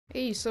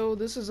Hey, so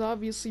this is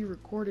obviously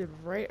recorded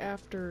right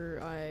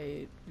after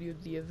I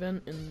viewed the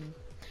event and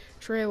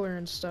trailer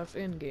and stuff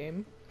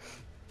in-game.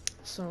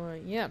 So,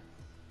 yeah.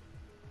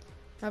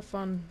 Have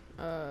fun,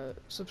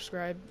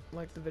 subscribe,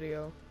 like the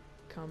video,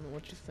 comment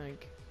what you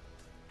think,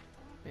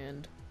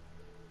 and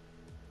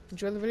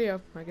enjoy the video,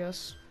 I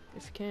guess,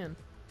 if you can.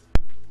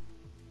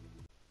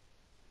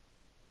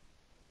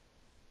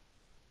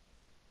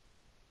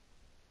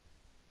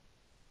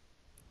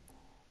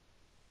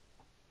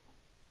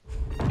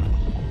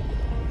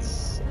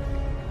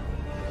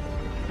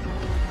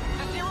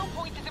 The zero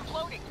point is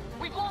imploding.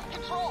 We've lost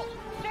control.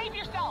 Save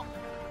yourself.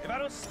 If I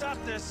don't stop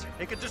this,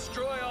 it could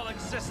destroy all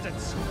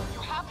existence.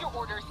 You have your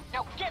orders.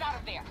 Now get out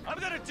of there. I'm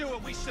gonna do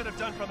what we should have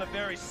done from the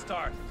very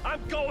start.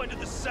 I'm going to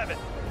the 7th.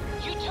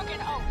 You took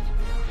an oath.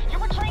 You're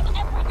betraying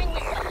everything we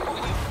took from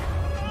you.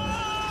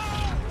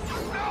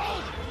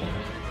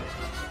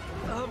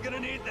 I'm gonna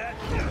need that.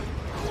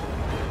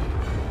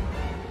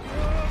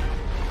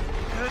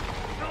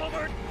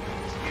 Over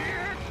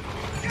here.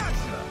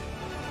 Gotcha.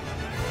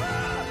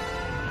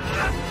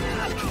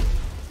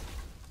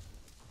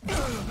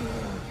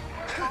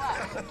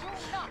 Alright, do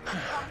not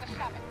drop the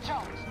 7.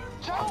 Jones.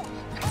 Jones!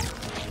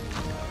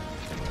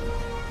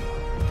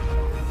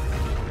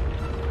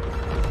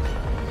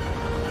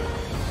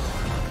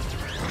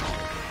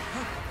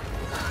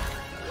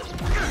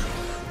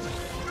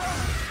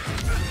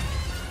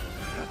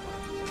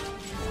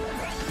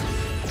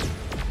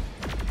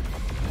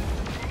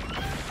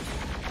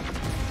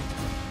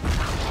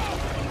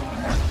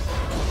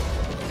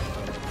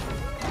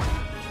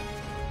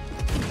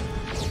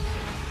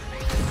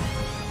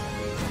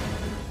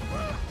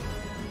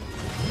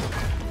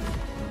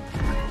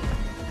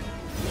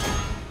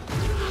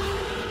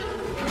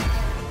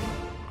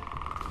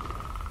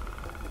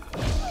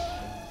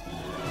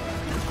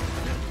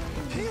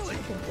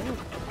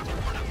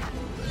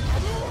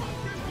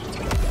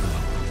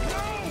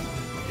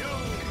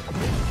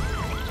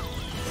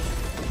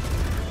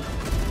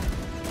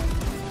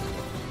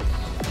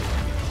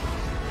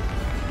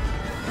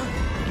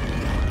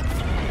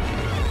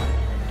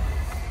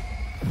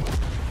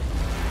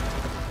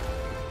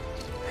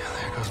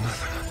 There goes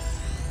nothing.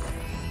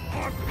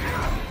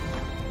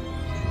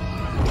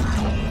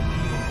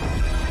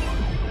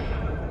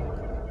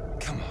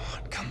 Come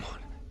on, come on.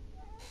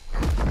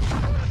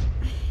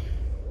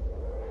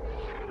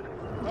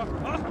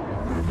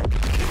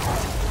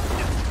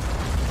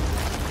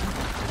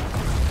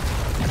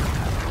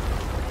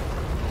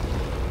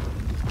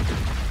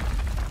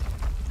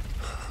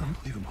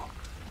 Unbelievable.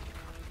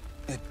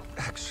 It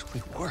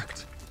actually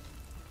worked.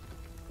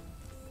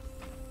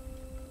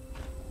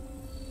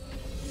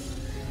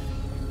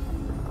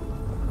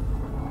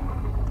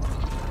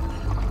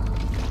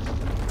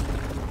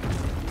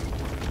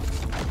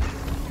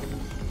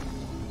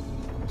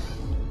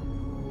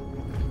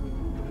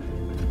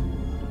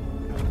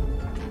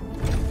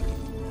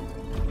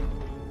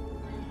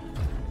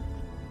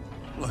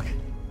 Look,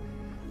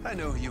 I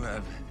know you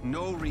have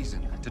no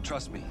reason to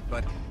trust me,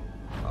 but...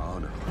 Oh,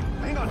 no.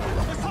 Hang on!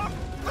 Let's talk!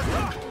 Let's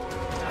talk!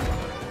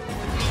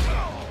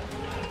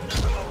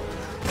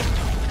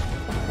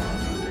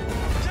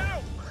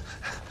 Geno!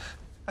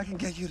 I can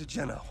get you to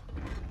Geno.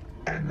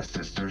 And the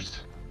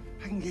sisters?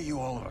 I can get you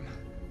all of them.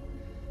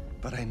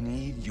 But I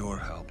need your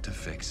help to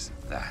fix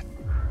that.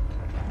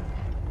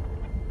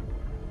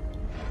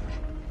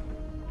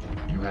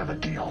 You have a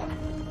deal.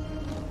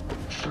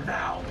 For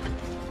now.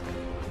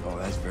 Oh,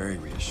 that's very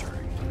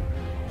reassuring.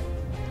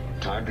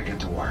 Time to get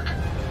to work.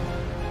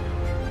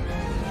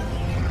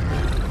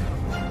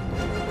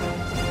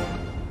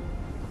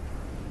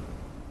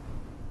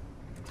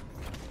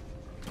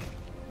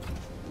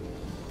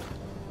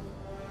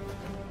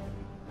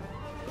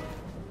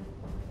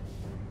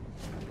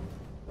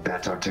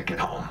 That's our ticket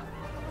home.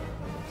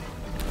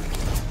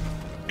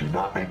 Do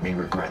not make me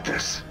regret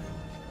this.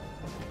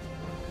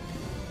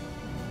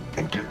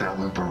 And get that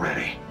looper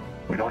ready.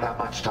 We don't have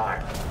much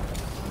time.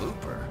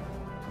 Looper?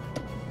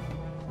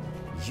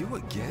 You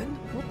again?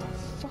 What the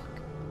fuck?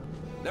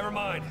 Never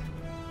mind.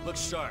 Look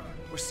sharp.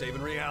 We're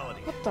saving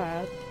reality. What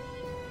the...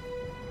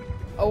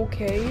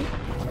 Okay.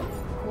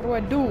 What do I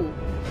do?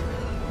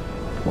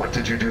 What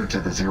did you do to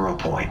the 0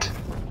 point?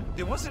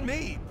 It wasn't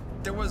me.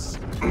 There was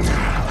an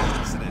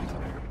accident.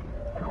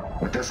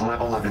 With this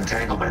level of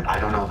entanglement, I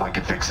don't know if I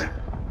can fix it.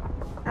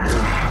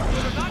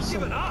 I'm not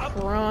giving up.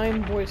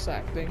 Prime voice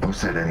acting. Who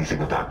said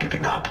anything about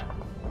giving up?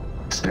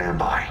 Stand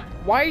by.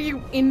 Why are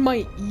you in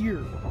my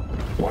ear?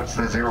 Once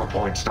the 0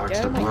 point starts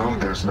Get to in my bloom, ear.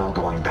 there's no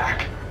going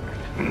back.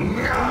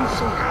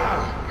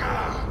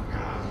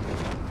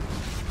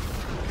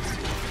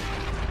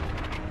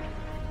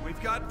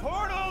 We've got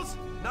portals.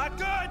 Not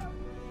good.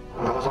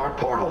 Those aren't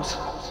portals.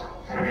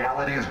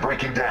 Reality is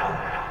breaking down.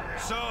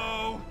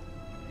 So,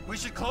 we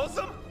should close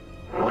them?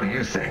 What do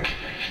you think?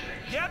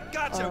 Yep,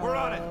 gotcha. We're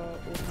on it.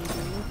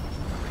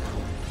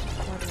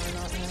 Why do I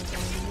not have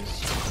one of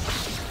these?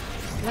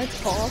 Can I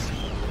talk?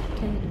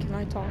 Can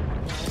I talk?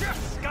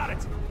 Yes, got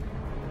it.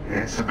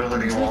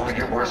 Instability will only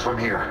get worse from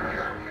here.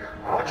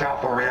 Watch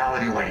out for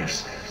reality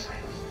waves.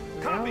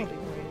 Copy. Reality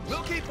waves.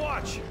 We'll keep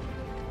watch.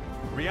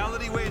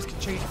 Reality waves can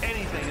change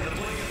anything in the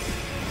blink of...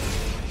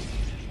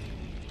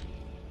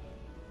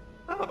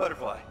 I'm a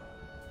butterfly.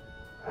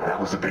 That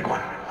was a big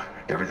one.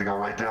 Everything all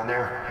right down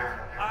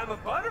there? I'm a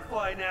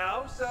butterfly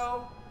now,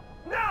 so...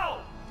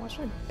 No! Why's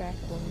my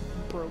backbone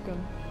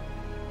broken?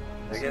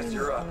 I guess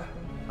you're up.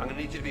 I'm gonna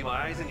need you to be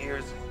my eyes and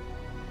ears,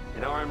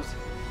 and arms,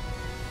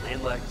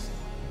 and legs.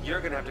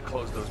 You're gonna have to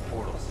close those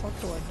portals. What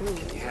the fuck do I do?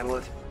 Can you handle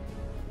it?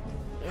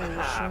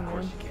 Yeah, sure, Of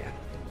course man. you can.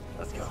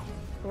 Let's go.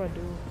 What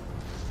do I do?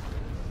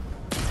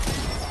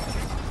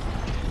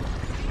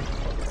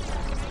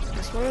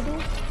 This what I do?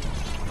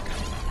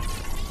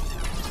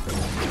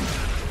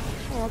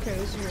 Oh, okay,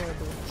 this is what I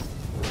do.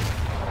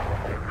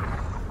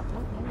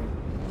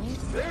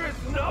 There is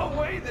no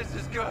way this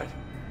is good,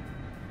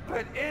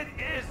 but it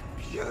is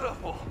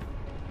beautiful.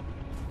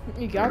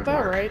 You got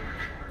that right.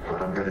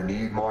 But I'm gonna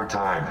need more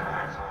time.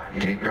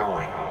 Keep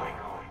going.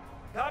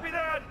 Copy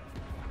that.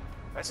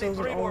 I see So is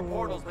it 3 more all-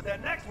 portals, but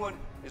that next one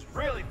is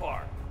really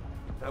far.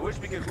 I wish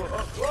we could. Whoa,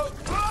 whoa,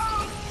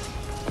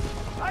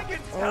 whoa! I can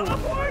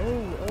teleport.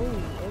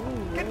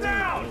 Get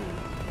down!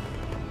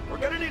 We're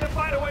gonna need to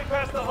find a way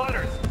past the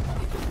hunters.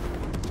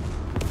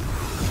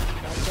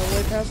 Gotta go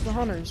way past the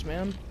hunters,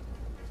 man.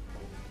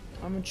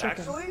 I'm a chicken.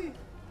 Actually,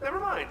 never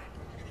mind.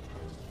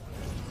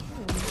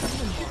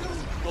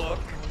 Look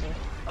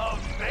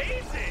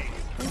amazing.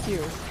 Thank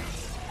you.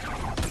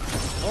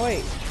 Oh,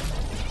 wait,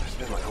 I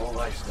spent my whole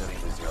life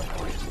studying this zero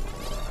point.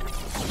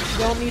 you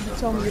don't need to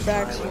tell me your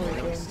backstory,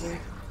 Jamesy.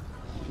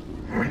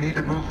 We need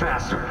to move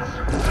faster.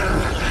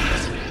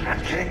 I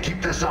can't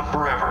keep this up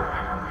forever.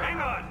 Hang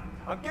on,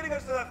 I'm getting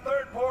us to that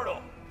 3rd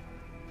portal.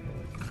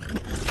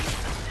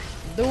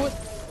 Do it.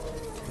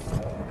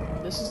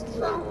 This is the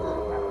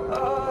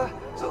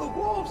So the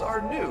wolves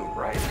are new,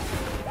 right?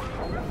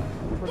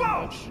 pretty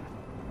Whoa! much.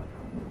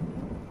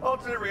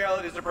 Alternate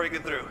realities are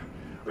breaking through.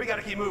 We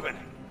gotta keep moving.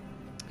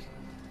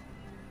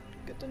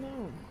 Good to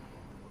know.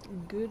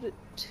 Good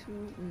to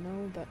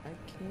know that I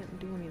can't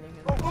do anything.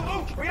 Oh,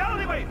 oh, oh!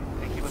 Reality wave!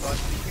 Think with us,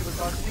 think with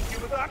us,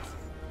 think with us.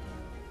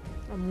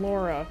 I'm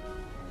Laura.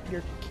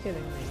 You're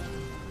kidding me.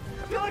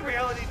 I feel like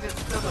reality just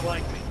doesn't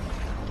like me.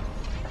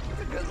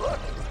 It's a good look.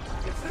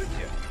 It suits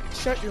you.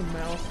 Shut your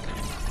mouth.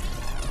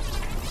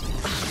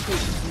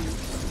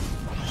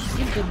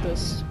 You did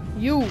this.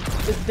 You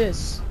did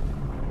this.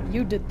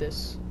 You did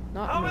this.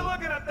 Not How me. are we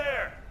looking up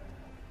there?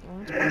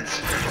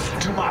 It's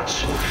too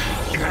much.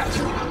 You have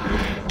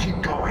to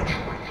keep going.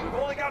 We've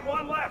only got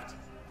one left.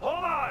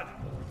 Hold on.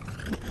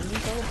 You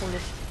teleport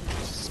us,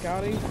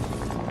 Scotty.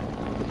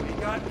 We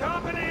got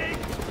company.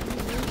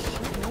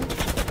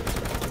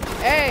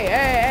 Hey,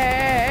 hey, hey,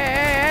 hey,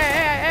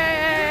 hey, hey,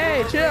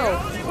 hey, hey, chill.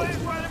 Reality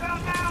wave's right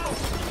about now.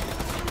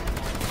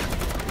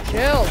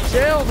 Chill,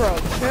 chill, bro,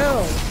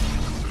 chill.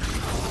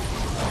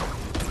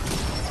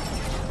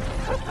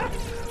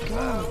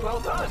 Well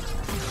done.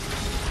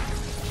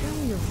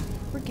 Chill your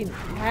freaking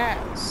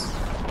ass.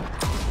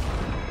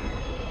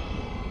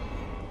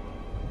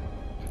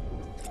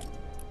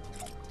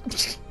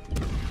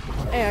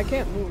 Hey, I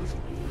can't move.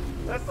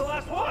 That's the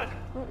last one.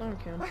 Oh, no, I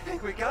can. I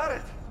think we got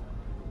it.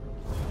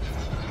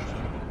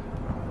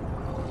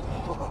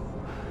 Whoa.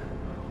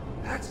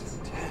 That's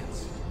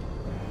intense.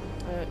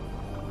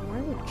 Why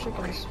are the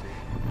chickens?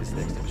 This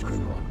next step is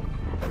critical.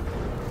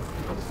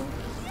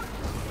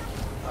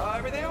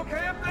 Everything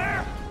okay up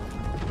there?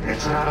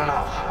 It's not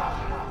enough.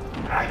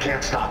 I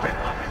can't stop it.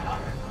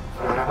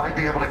 But I might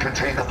be able to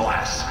contain the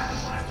blast.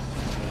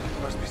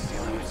 You must be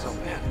stealing yourself,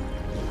 man.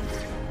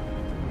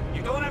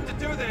 You don't have to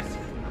do this.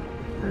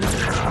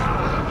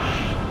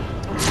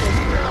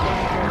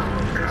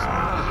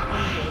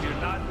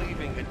 You're not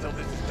leaving until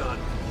this is done.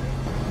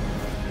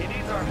 He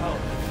needs our help.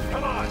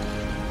 Come on.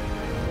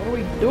 What do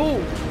we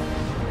do?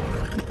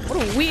 What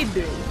do we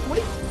do?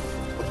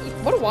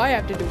 What do I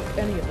have to do with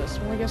any of this?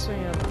 Well, I guess I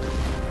am.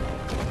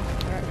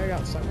 I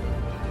got something.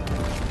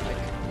 Like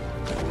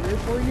 3 or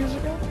 4 years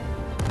ago?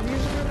 3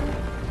 years ago now?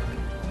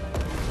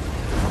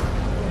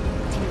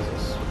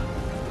 Jesus.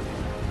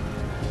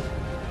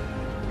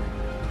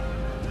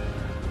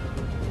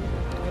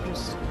 I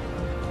just...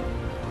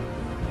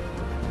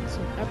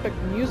 some epic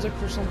music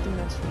for something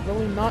that's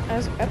really not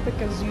as epic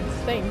as you'd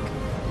think.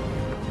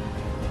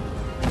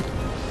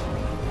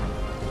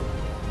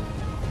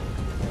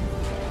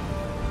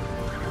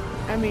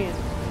 I mean,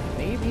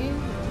 maybe.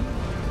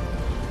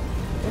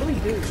 What do we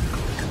do?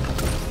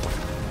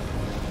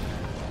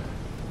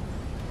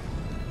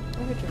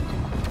 Okay,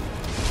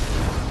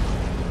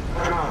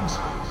 Jones,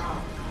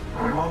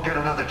 we won't get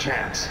another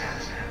chance.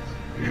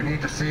 You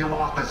need to seal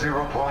off the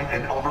 0 point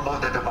and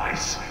overload the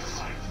device.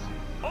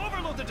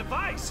 Overload the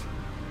device.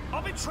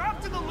 I'll be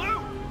trapped in the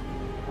loop.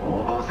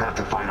 We'll both have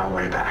to find our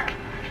way back.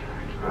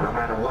 No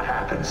matter what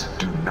happens,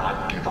 do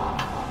not give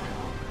up.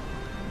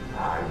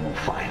 I will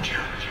find you,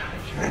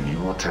 and you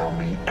will tell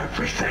me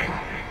everything.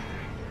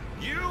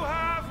 You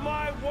have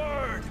my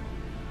word.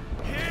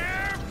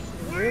 Here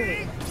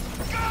Really?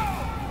 we go.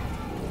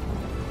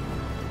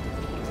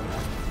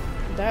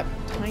 That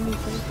tiny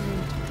thing can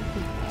mean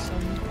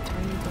son.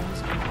 tiny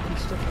things and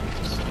stuff like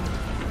this.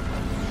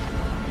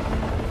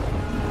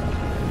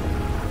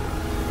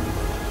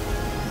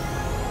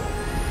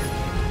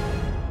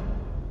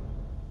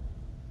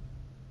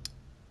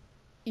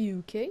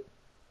 UK.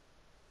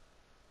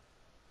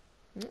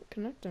 Not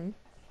connecting.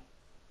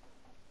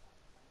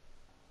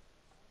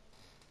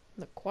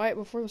 The quiet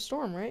before the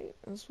storm, right?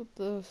 That's what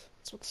the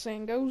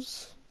saying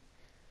goes.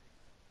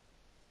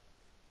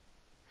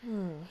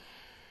 No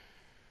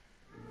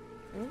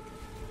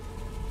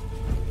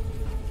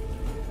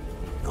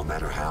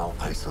matter how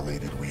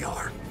isolated we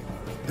are,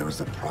 there is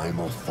a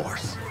primal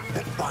force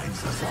that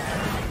binds us all.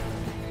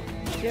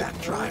 That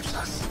drives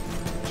us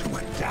to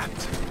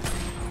adapt,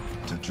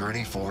 to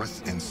journey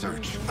forth in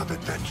search of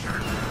adventure,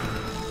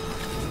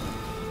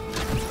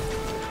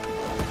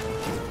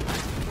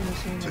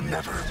 to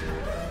never,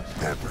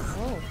 ever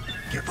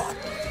give up.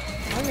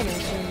 I'm gonna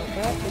assume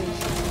that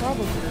is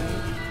probably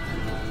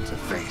to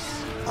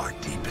face our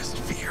deepest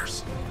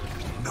fears,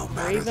 no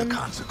matter Raven? the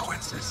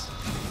consequences.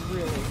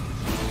 really.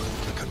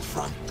 To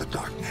confront the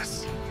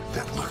darkness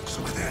that lurks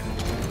within.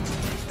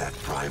 That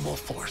primal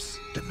force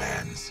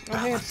demands Oh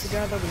hey, it's balance. the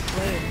guy that we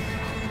played.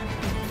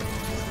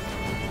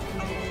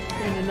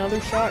 And another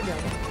shotgun.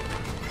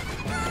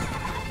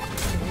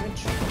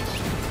 Damage.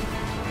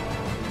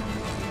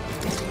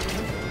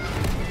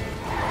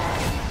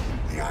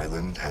 The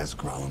island has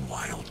grown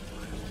wild,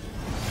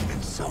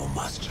 and so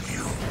must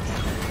you.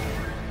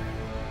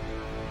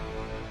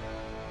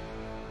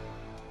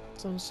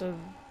 So instead of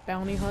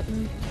bounty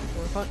hunting,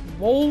 or hunting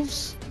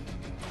wolves?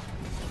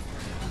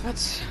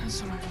 That's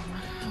what I'm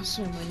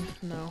assuming.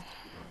 No.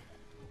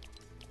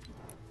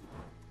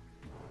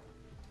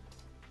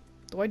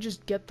 Do I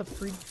just get the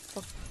free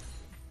fuck?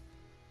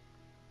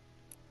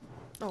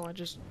 Oh, I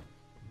just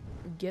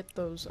get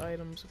those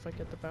items if I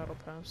get the battle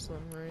pass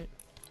then, right?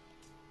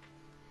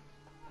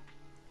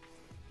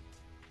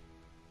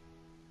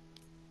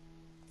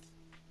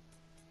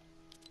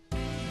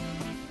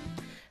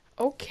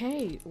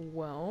 Okay,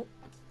 well,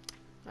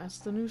 that's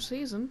the new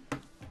season.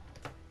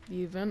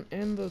 The event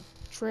and the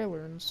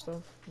trailer and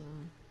stuff.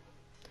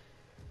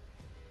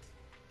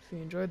 If you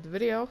enjoyed the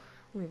video,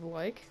 leave a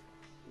like.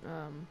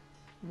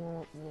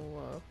 We'll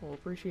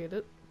appreciate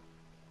it.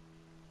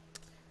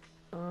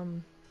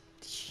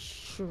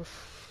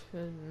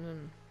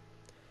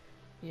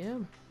 Yeah.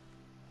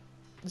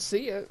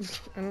 See ya.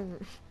 I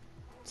don't.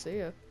 See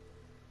ya.